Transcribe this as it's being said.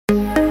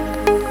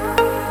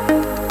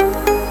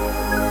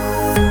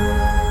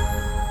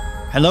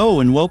Hello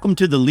and welcome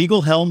to the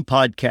Legal Helm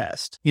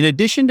podcast. In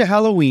addition to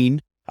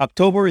Halloween,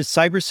 October is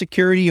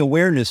Cybersecurity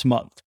Awareness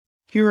Month.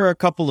 Here are a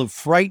couple of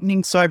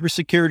frightening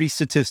cybersecurity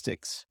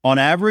statistics. On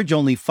average,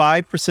 only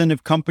 5%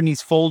 of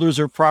companies' folders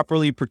are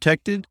properly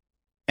protected,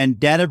 and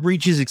data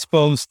breaches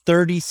exposed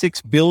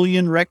 36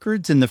 billion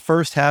records in the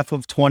first half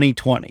of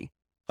 2020.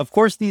 Of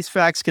course, these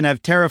facts can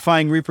have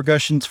terrifying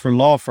repercussions for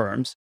law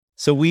firms,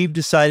 so we've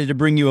decided to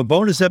bring you a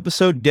bonus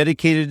episode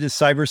dedicated to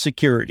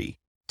cybersecurity.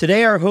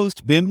 Today, our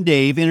host, Bim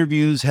Dave,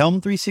 interviews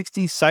Helm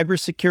 360's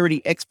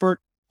cybersecurity expert,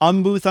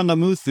 Anbu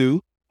Thangamuthu,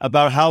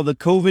 about how the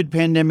COVID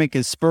pandemic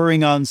is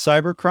spurring on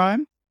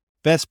cybercrime,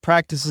 best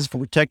practices for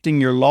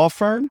protecting your law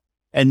firm,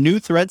 and new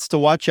threats to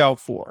watch out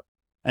for.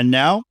 And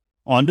now,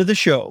 on to the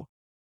show.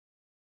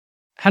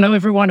 Hello,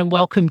 everyone, and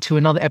welcome to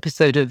another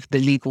episode of The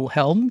Legal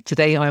Helm.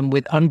 Today, I'm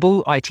with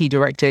Anbu, IT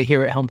Director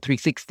here at Helm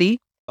 360.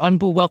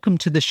 Anbu, welcome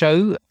to the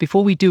show.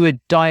 Before we do a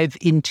dive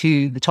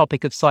into the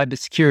topic of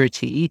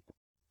cybersecurity,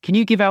 can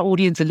you give our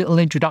audience a little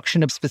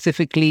introduction of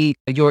specifically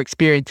your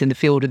experience in the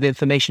field of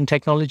information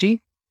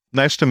technology?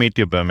 Nice to meet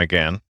you, Bim,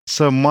 again.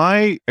 So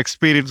my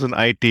experience in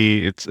IT,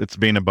 it's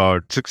been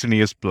about 16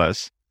 years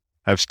plus.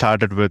 I've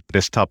started with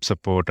desktop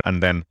support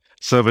and then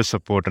server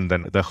support and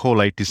then the whole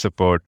IT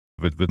support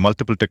with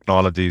multiple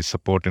technologies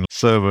supporting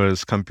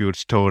servers, compute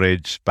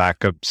storage,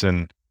 backups,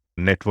 and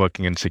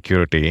networking and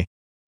security.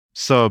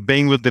 So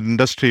being with the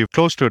industry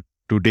close to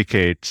 2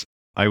 decades,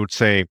 I would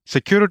say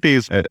security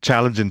is a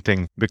challenging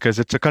thing because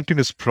it's a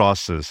continuous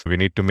process. We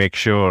need to make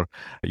sure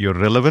you're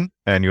relevant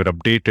and you're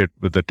updated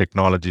with the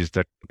technologies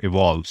that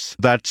evolves.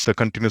 That's the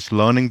continuous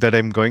learning that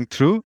I'm going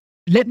through.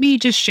 Let me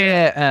just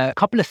share a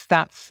couple of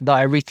stats that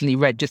I recently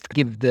read just to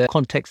give the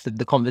context of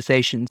the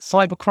conversation.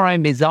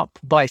 Cybercrime is up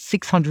by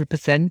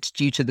 600%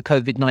 due to the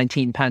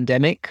COVID-19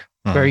 pandemic.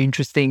 Very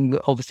interesting,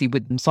 obviously,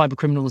 with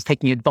cybercriminals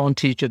taking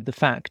advantage of the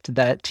fact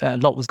that a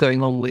lot was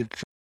going on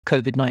with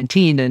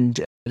COVID-19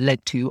 and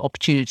led to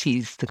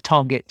opportunities to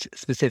target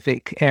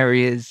specific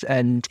areas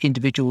and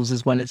individuals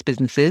as well as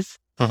businesses.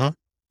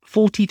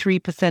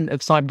 43%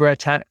 of cyber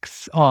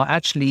attacks are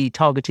actually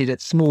targeted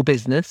at small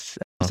business.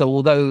 So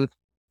although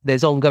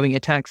there's ongoing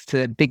attacks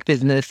to big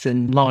business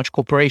and large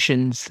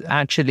corporations,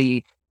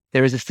 actually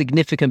there is a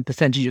significant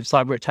percentage of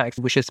cyber attacks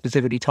which are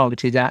specifically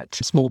targeted at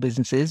small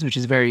businesses, which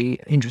is very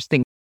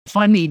interesting.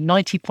 Finally,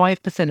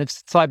 95% of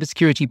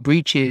cybersecurity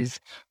breaches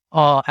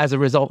are as a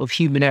result of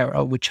human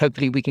error, which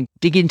hopefully we can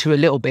dig into a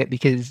little bit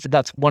because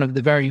that's one of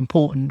the very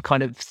important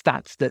kind of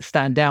stats that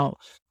stand out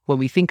when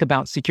we think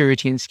about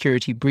security and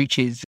security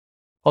breaches.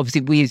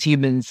 Obviously, we as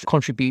humans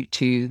contribute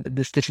to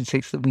the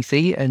statistics that we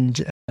see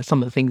and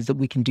some of the things that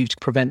we can do to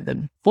prevent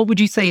them. What would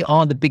you say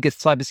are the biggest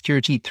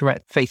cybersecurity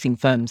threat facing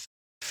firms?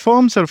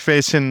 Firms are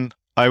facing,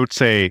 I would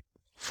say,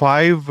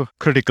 5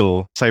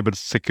 critical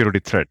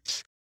cybersecurity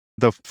threats.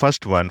 The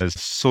first one is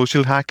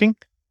social hacking,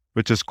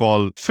 which is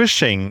called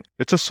phishing.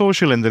 It's a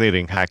social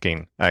engineering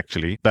hacking,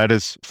 actually. That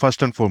is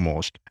first and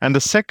foremost. And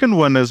the second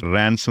one is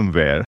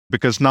ransomware,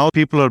 because now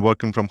people are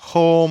working from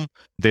home.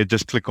 They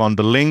just click on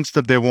the links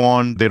that they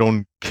want. They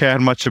don't care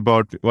much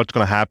about what's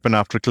going to happen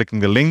after clicking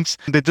the links.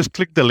 They just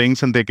click the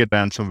links and they get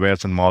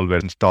ransomware and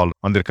malware installed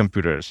on their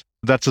computers.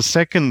 That's the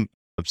second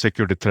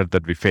security threat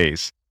that we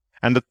face.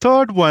 And the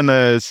third one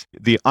is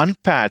the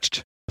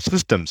unpatched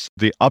systems,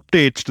 the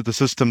updates to the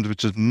systems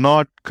which is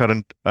not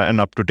current and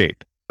up to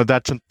date.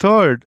 That's a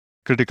third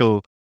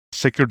critical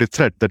security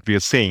threat that we are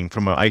seeing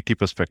from an IT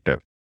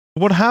perspective.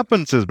 What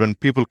happens is when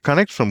people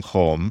connect from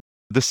home,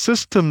 the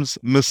system's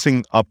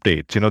missing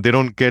updates. They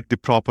don't get the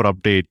proper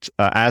updates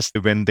as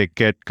when they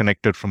get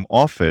connected from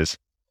office.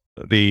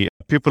 The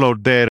people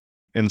out there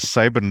in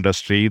cyber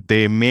industry,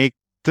 they make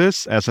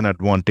this as an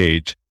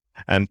advantage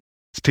and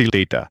steal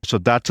data. So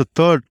that's a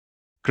third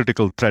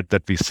critical threat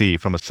that we see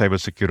from a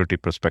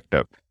cybersecurity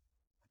perspective.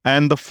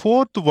 And the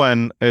fourth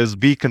one is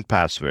weakened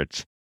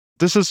passwords.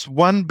 This is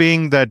one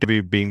being that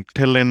we've been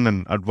telling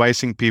and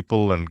advising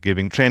people and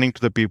giving training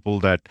to the people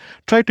that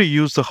try to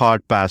use the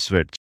hard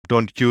passwords.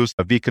 Don't use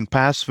weakened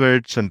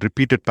passwords and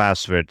repeated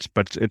passwords,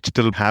 but it's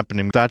still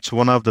happening. That's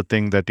one of the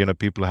things that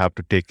people have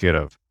to take care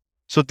of.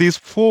 So these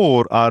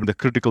 4 are the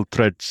critical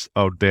threats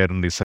out there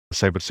in the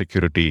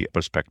cybersecurity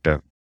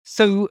perspective.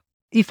 So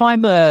if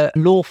I'm a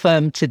law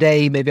firm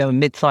today, maybe I'm a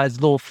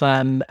mid-sized law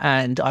firm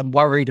and I'm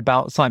worried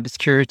about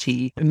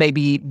cybersecurity,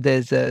 maybe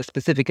there's a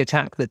specific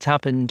attack that's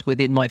happened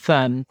within my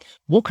firm,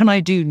 what can I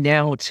do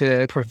now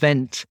to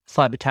prevent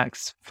cyber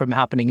attacks from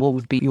happening? What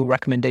would be your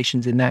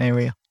recommendations in that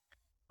area?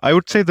 I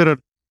would say there are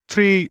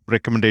 3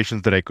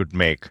 recommendations that I could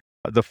make.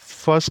 The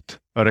first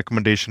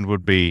recommendation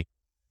would be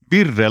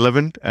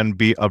relevant and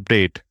be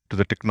update to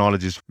the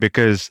technologies,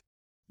 because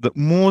the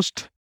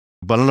most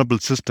vulnerable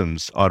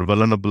systems or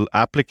vulnerable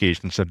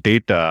applications or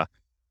data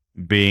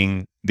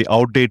being the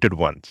outdated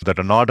ones that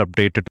are not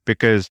updated,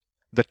 because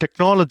the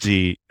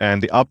technology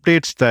and the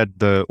updates that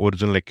the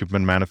original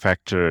equipment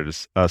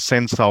manufacturers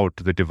sends out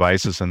to the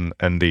devices and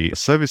the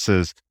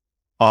services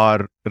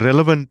are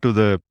relevant to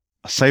the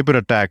cyber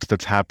attacks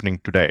that's happening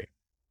today.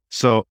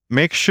 So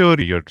make sure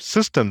your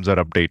systems are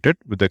updated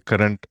with the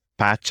current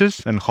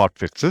patches and hot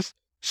fixes.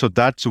 So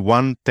that's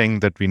one thing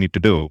that we need to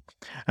do.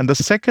 And the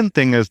second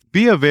thing is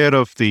be aware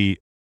of the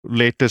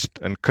latest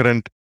and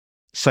current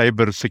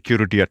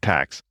cybersecurity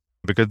attacks,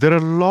 because there are a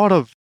lot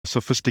of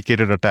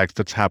sophisticated attacks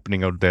that's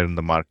happening out there in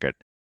the market.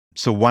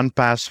 So one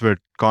password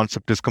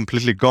concept is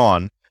completely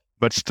gone,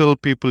 but still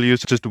people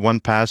use just one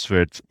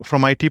password.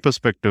 From IT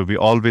perspective, we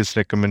always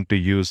recommend to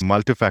use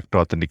multi-factor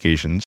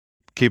authentications.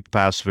 Keep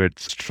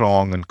passwords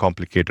strong and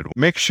complicated.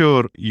 Make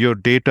sure your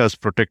data is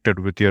protected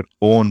with your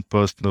own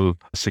personal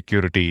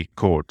security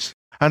codes.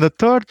 And the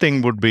third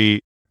thing would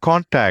be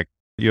contact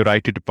your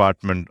IT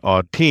department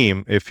or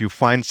team if you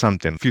find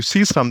something. If you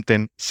see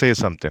something, say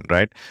something,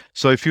 right?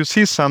 So if you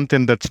see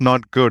something that's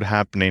not good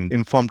happening,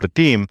 inform the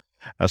team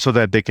so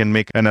that they can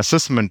make an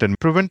assessment and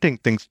preventing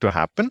things to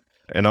happen,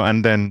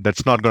 and then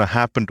that's not going to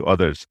happen to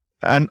others.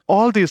 And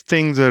all these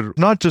things are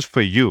not just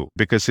for you,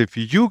 because if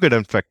you get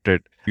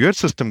infected, your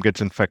system gets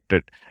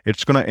infected,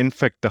 it's going to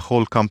infect the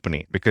whole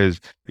company,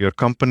 because your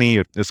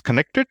company is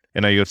connected,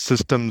 your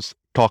systems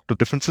talk to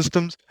different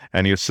systems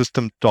and your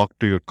system talk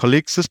to your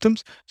colleagues'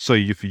 systems. So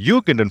if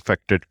you get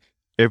infected,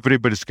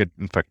 everybody's get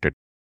infected.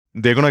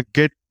 They're going to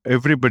get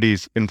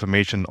everybody's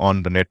information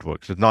on the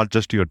networks. It's not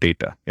just your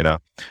data,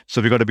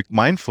 So we got to be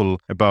mindful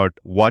about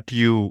what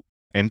you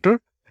enter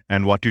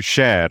and what you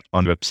share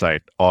on the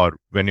website or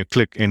when you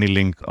click any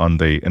link on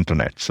the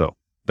internet. So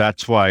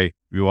that's why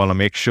we want to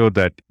make sure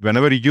that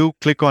whenever you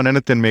click on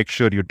anything, make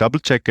sure you double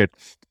check it,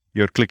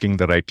 you're clicking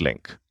the right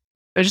link.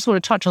 I just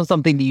want to touch on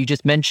something that you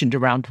just mentioned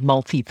around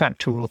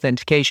multi-factor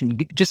authentication.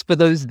 Just for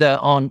those that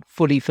aren't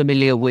fully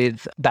familiar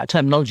with that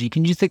terminology,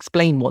 can you just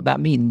explain what that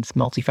means,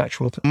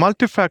 multi-factor authentication?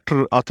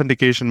 Multi-factor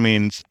authentication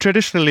means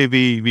traditionally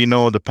we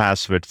know the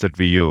passwords that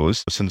we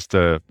use. Since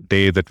the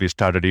day that we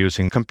started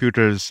using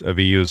computers,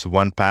 we use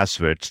one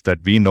passwords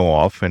that we know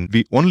of and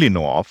we only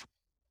know of.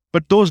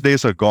 But those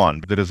days are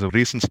gone. There is a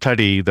recent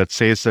study that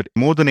says that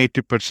more than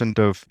 80%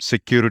 of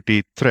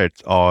security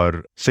threats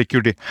or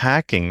security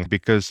hacking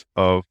because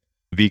of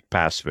weak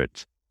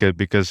passwords,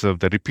 because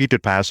of the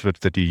repeated passwords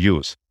that you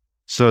use.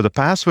 So the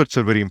passwords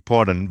are very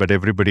important, but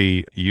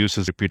everybody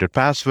uses repeated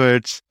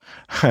passwords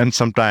and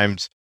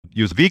sometimes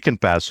use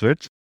weakened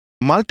passwords.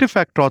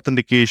 Multi-factor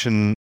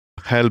authentication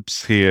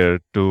helps here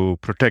to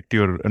protect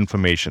your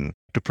information,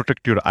 to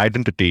protect your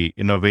identity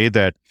in a way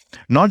that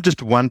not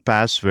just one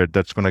password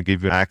that's going to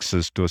give you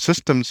access to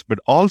systems, but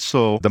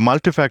also the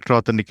multi-factor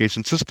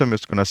authentication system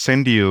is going to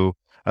send you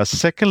a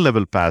second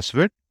level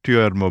password to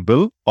your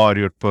mobile or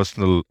your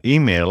personal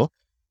email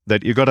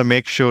that you got to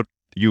make sure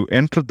you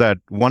enter that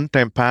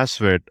one-time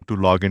password to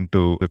log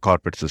into the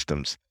corporate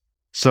systems.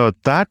 So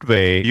that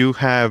way you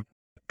have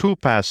two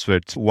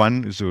passwords.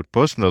 One is your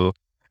personal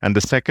and the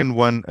second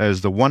one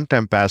is the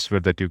one-time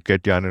password that you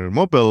get on your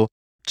mobile.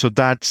 So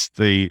that's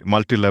the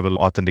multi-level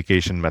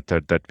authentication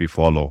method that we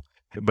follow.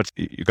 But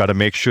you got to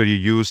make sure you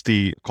use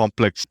the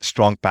complex,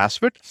 strong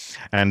password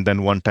and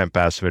then one-time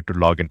password to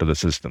log into the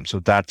system. So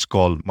that's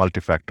called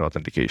multi-factor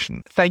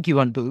authentication. Thank you,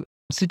 Anbu.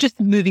 So just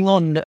moving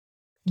on,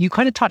 you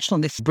kind of touched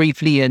on this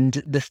briefly and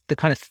the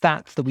kind of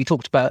stats that we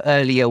talked about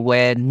earlier,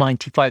 where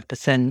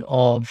 95%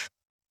 of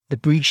the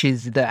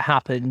breaches that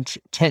happened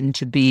tend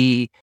to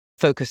be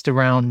focused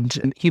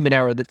around human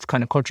error that's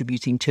kind of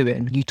contributing to it.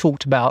 And you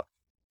talked about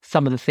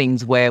some of the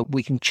things where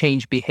we can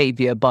change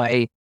behavior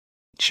by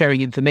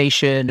sharing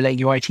information, letting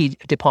your IT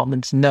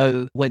departments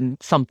know when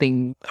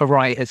something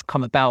awry has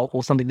come about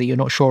or something that you're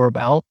not sure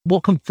about.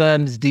 What can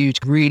firms do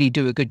to really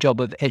do a good job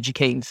of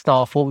educating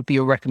staff? What would be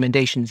your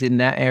recommendations in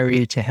that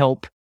area to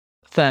help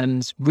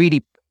firms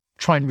really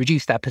try and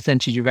reduce that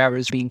percentage of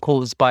errors being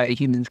caused by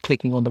humans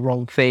clicking on the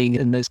wrong thing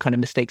and those kind of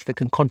mistakes that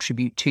can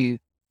contribute to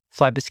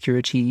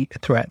cybersecurity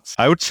threats?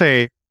 I would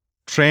say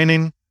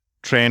training.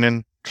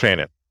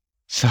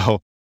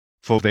 So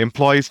for the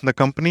employees in the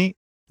company,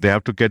 they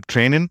have to get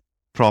training,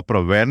 proper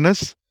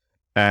awareness,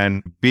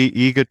 and be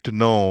eager to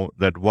know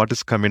that what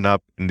is coming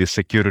up in the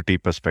security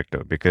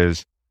perspective.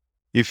 Because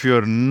if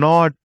you're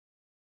not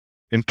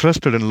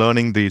interested in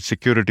learning the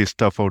security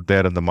stuff out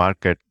there in the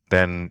market,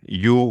 then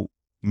you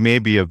may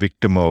be a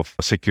victim of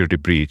a security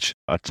breach.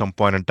 At some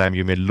point in time,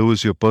 you may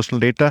lose your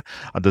personal data.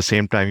 At the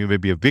same time, you may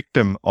be a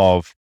victim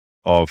of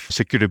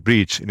security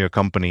breach in your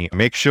company.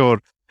 Make sure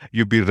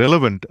you be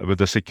relevant with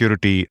the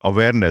security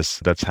awareness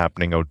that's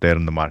happening out there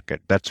in the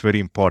market. That's very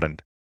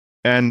important.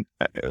 And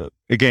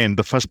again,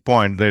 the first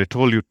point that I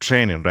told you,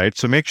 training, right?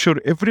 So make sure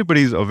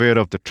everybody's aware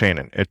of the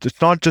training.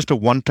 It's not just a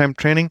one-time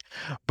training,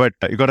 but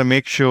you got to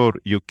make sure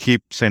you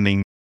keep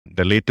sending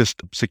the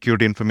latest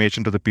security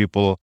information to the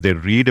people. They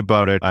read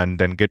about it and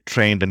then get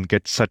trained and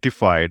get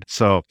certified.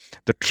 So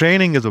the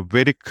training is a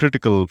very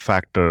critical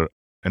factor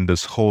in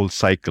this whole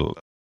cycle.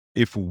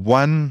 If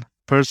one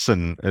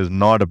person is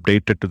not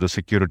updated to the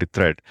security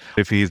threat,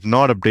 if he's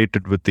not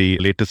updated with the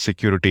latest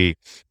security,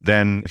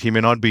 then he may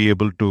not be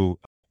able to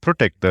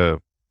protect the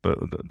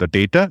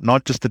data,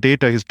 not just the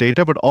data, his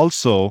data, but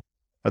also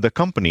the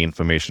company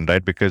information,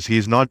 right? Because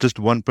he's not just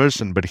one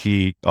person, but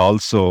he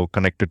also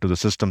connected to the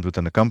systems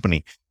within the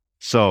company.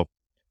 So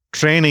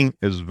training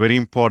is very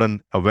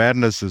important,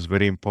 awareness is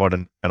very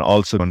important, and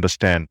also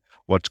understand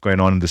what's going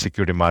on in the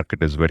security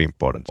market is very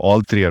important.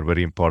 All three are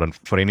very important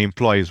for any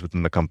employees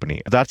within the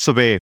company. That's the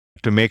way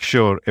to make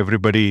sure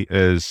everybody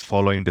is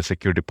following the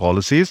security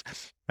policies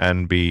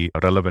and be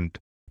relevant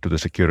to the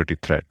security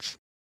threats,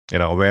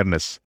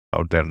 awareness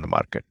out there in the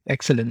market.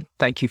 Excellent.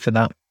 Thank you for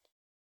that.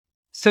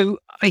 So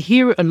I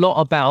hear a lot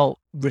about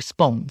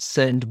response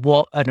and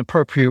what an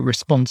appropriate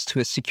response to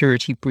a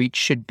security breach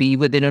should be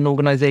within an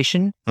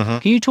organization.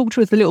 Can you talk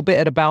to us a little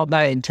bit about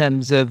that in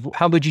terms of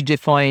how would you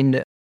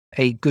define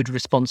a good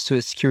response to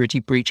a security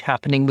breach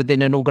happening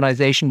within an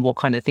organization? What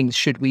kind of things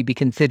should we be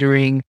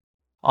considering?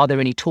 Are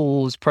there any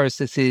tools,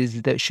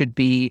 processes that should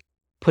be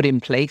put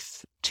in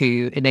place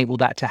to enable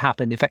that to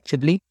happen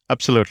effectively?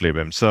 Absolutely,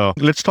 Wim. So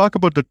let's talk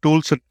about the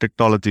tools and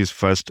technologies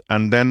first,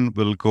 and then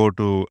we'll go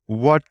to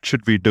what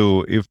should we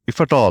do, if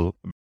at all.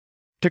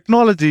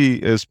 Technology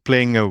is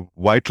playing a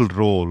vital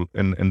role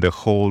in the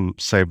whole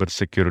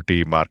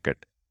cybersecurity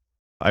market.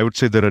 I would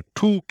say there are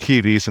two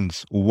key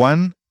reasons.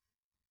 One,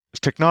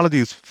 technology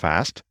is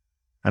fast,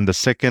 and the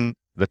second,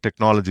 the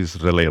technology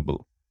is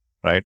reliable,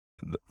 right?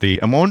 The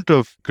amount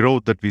of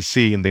growth that we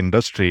see in the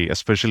industry,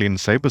 especially in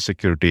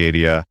cybersecurity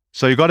area,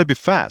 so you got to be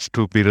fast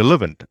to be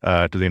relevant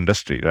to the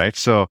industry, right?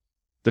 So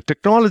the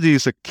technology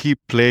is a key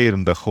player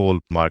in the whole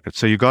market.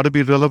 So you got to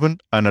be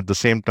relevant, and at the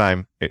same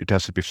time, it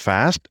has to be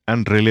fast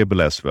and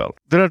reliable as well.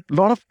 There are a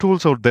lot of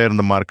tools out there in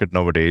the market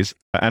nowadays,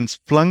 and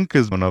Splunk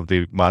is one of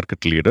the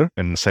market leader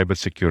in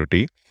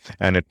cybersecurity,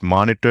 and it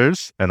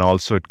monitors and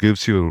also it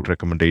gives you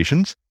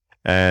recommendations.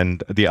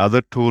 And the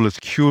other tool is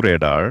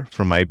QRadar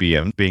from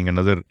IBM, being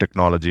another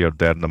technology out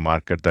there in the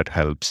market that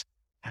helps.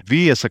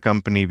 We as a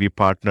company, we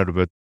partnered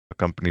with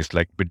companies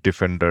like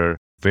Bitdefender,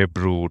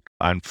 Webroot,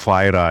 and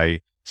FireEye.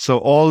 So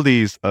all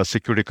these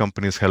security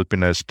companies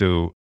helping us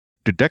to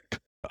detect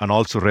and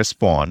also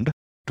respond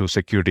to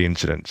security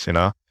incidents.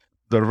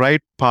 The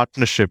right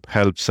partnership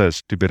helps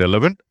us to be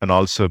relevant and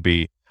also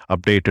be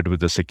updated with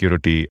the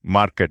security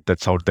market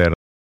that's out there.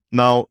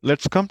 Now,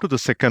 let's come to the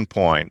second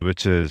point,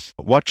 which is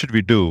what should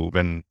we do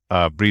when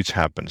a breach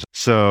happens?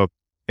 So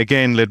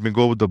again, let me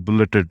go with the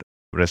bulleted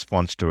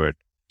response to it.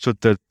 So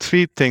the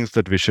three things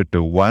that we should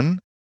do. One,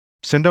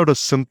 send out a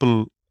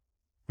simple,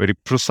 very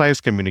precise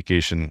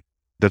communication.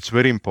 That's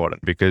very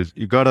important because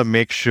you got to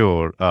make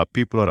sure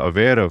people are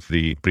aware of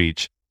the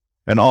breach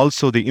and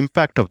also the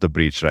impact of the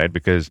breach, right?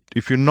 Because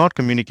if you're not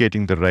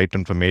communicating the right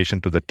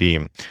information to the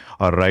team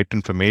or right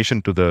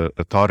information to the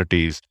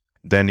authorities,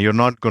 then you're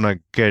not going to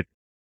get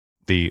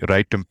the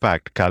right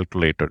impact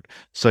calculated.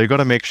 So you got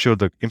to make sure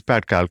the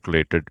impact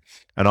calculated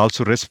and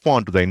also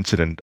respond to the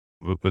incident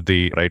with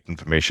the right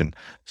information.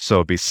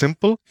 So be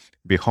simple,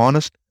 be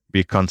honest,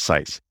 be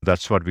concise.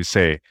 That's what we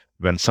say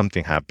when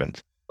something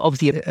happens.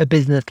 Obviously, a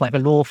business like a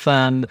law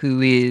firm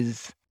who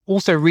is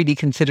also really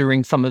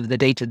considering some of the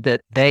data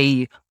that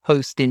they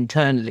host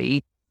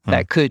internally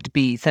that could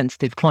be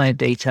sensitive client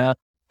data.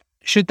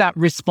 Should that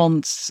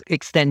response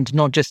extend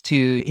not just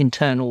to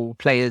internal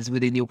players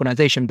within the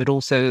organization, but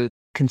also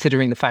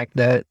considering the fact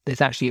that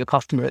there's actually a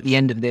customer at the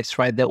end of this,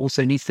 right, that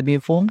also needs to be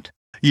informed?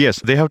 Yes,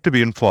 they have to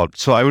be informed.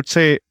 So I would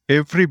say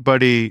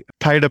everybody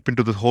tied up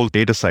into the whole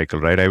data cycle,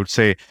 right? I would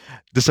say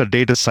this is a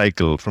data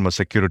cycle from a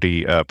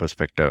security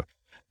perspective.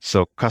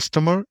 So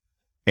customer,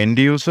 end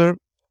user,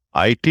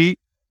 IT,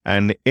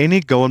 and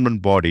any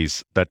government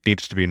bodies that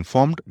needs to be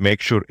informed,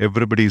 make sure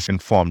everybody is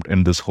informed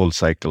in this whole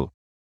cycle.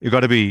 You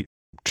got to be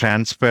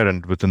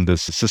transparent within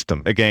this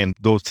system. Again,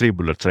 those three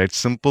bullets, right?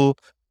 Simple,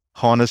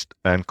 honest,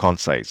 and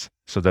concise.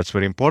 So that's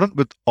very important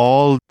with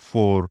all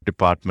four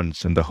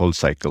departments in the whole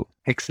cycle.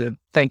 Excellent.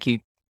 Thank you.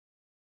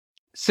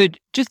 So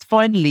just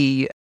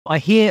finally, I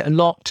hear a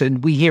lot,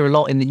 and we hear a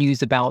lot in the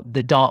news about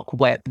the dark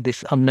web,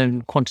 this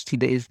unknown quantity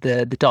that is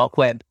the dark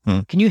web.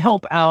 Can you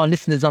help our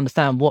listeners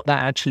understand what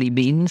that actually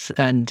means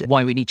and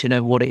why we need to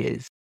know what it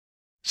is?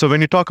 So when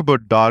you talk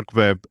about dark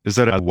web, is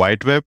there a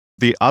white web?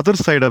 The other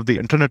side of the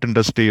internet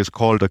industry is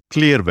called the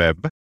clear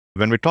web.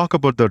 When we talk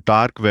about the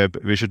dark web,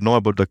 we should know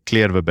about the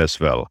clear web as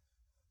well.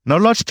 Now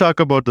let's talk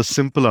about the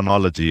simple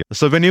analogy.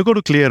 So when you go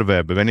to clear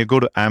web, when you go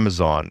to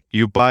Amazon,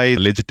 you buy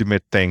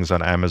legitimate things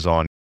on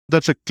Amazon.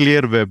 That's a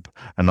clear web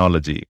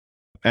analogy.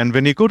 And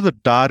when you go to the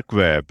dark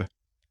web,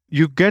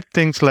 you get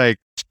things like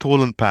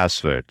stolen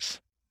passwords,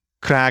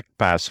 cracked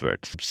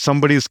passwords,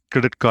 somebody's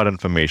credit card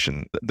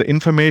information. The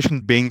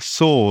information being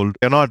sold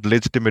are not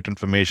legitimate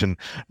information,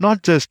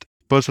 not just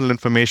personal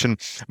information,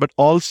 but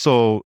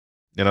also,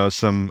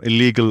 some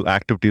illegal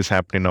activities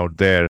happening out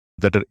there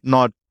that are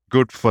not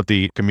good for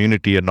the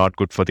community and not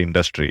good for the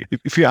industry.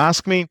 If you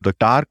ask me, the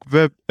dark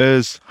web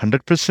is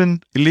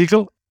 100%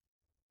 illegal.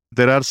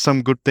 There are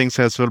some good things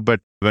as well, but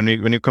when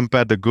you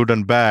compare the good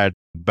and bad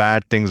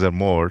things are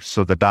more.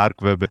 So the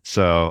dark web,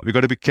 we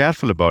got to be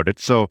careful about it.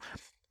 So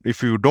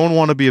if you don't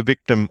want to be a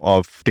victim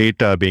of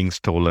data being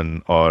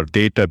stolen or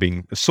data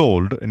being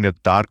sold in the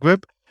dark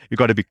web, you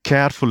got to be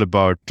careful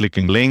about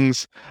clicking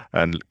links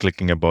and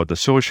clicking about the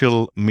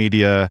social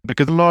media,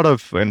 because a lot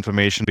of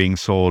information being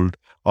sold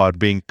are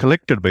being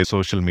collected by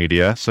social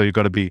media. So you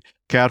got to be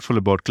careful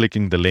about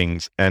clicking the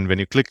links. And when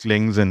you click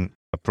links and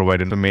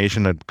provide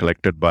information and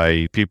collected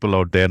by people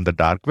out there in the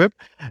dark web,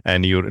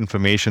 and your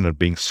information are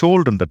being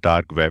sold on the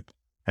dark web,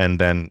 and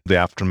then the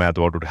aftermath,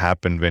 what would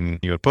happen when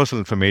your personal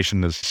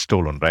information is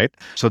stolen, right?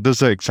 So this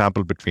is an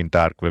example between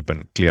dark web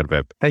and clear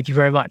web. Thank you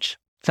very much.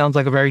 Sounds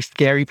like a very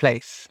scary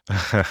place.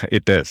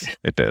 It is.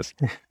 It is.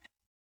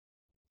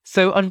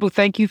 So, Anbu,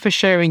 thank you for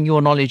sharing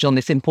your knowledge on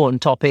this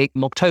important topic.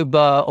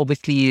 October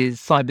obviously is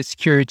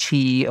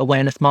Cybersecurity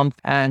Awareness Month,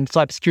 and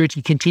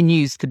cybersecurity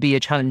continues to be a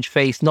challenge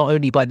faced not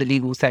only by the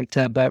legal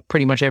sector, but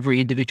pretty much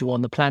every individual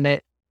on the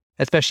planet,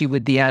 especially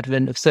with the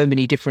advent of so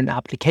many different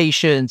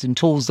applications and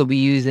tools that we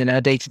use in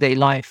our day-to-day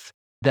life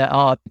that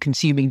are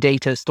consuming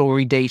data,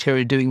 storing data,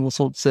 and doing all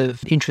sorts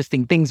of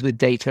interesting things with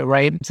data,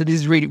 right? So this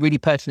is really, really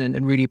pertinent,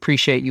 and really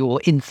appreciate your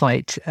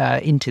insight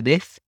into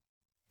this.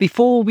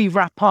 Before we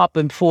wrap up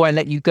and before I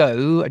let you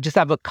go, I just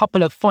have a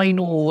couple of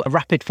final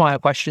rapid fire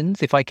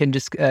questions, if I can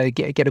just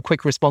get a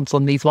quick response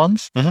on these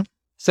ones. Mm-hmm.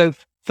 So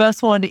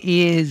first one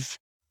is,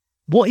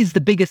 what is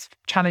the biggest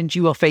challenge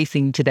you are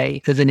facing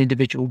today as an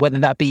individual, whether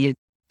that be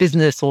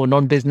business or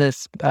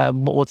non-business?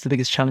 What's the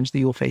biggest challenge that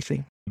you're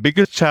facing?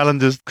 Biggest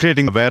challenge is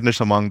creating awareness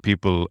among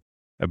people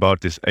about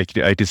this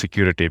IT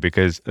security,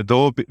 because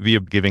though we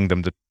are giving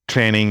them the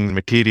training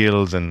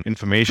materials and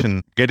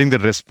information, getting the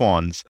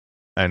response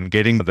in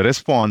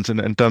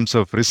terms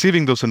of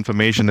receiving those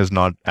information is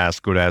not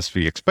as good as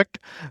we expect.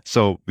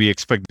 So we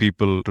expect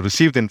people to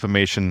receive the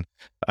information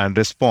and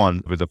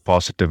respond with a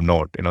positive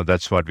note.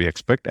 That's what we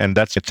expect. And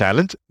that's a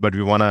challenge, but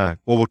we want to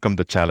overcome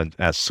the challenge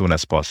as soon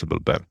as possible,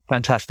 Ben.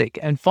 Fantastic.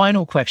 And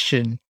final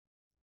question.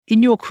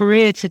 In your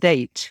career to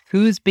date,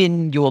 who's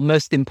been your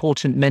most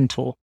important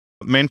mentor?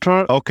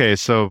 Mentor? Okay,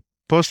 so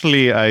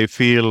personally, I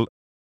feel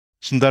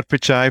Sundar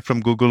Pichai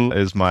from Google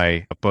is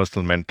my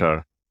personal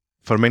mentor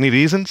for many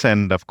reasons.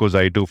 And of course,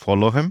 I do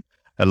follow him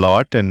a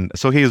lot. And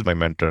so he is my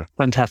mentor.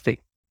 Fantastic.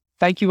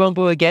 Thank you,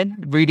 Anbu, again.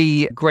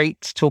 Really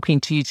great talking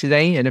to you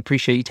today, and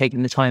appreciate you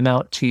taking the time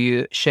out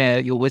to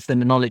share your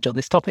wisdom and knowledge on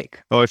this topic.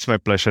 Oh, it's my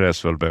pleasure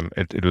as well, Bim.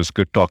 It was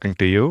good talking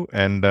to you.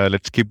 And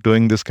let's keep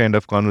doing this kind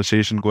of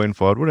conversation going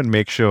forward and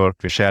make sure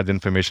we share the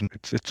information.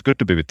 It's good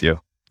to be with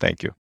you.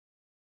 Thank you.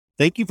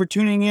 Thank you for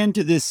tuning in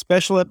to this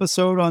special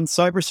episode on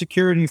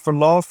cybersecurity for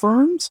law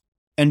firms.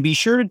 And be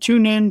sure to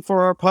tune in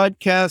for our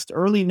podcast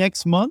early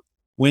next month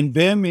when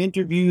Bim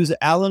interviews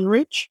Alan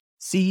Rich,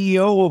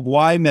 CEO of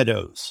Y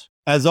Meadows.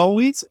 As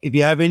always, if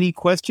you have any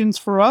questions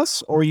for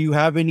us or you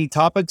have any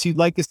topics you'd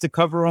like us to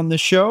cover on the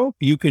show,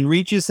 you can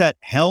reach us at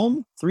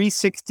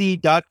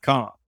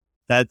helm360.com.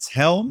 That's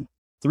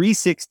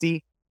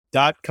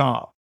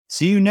helm360.com.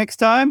 See you next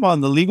time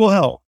on The Legal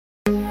Helm.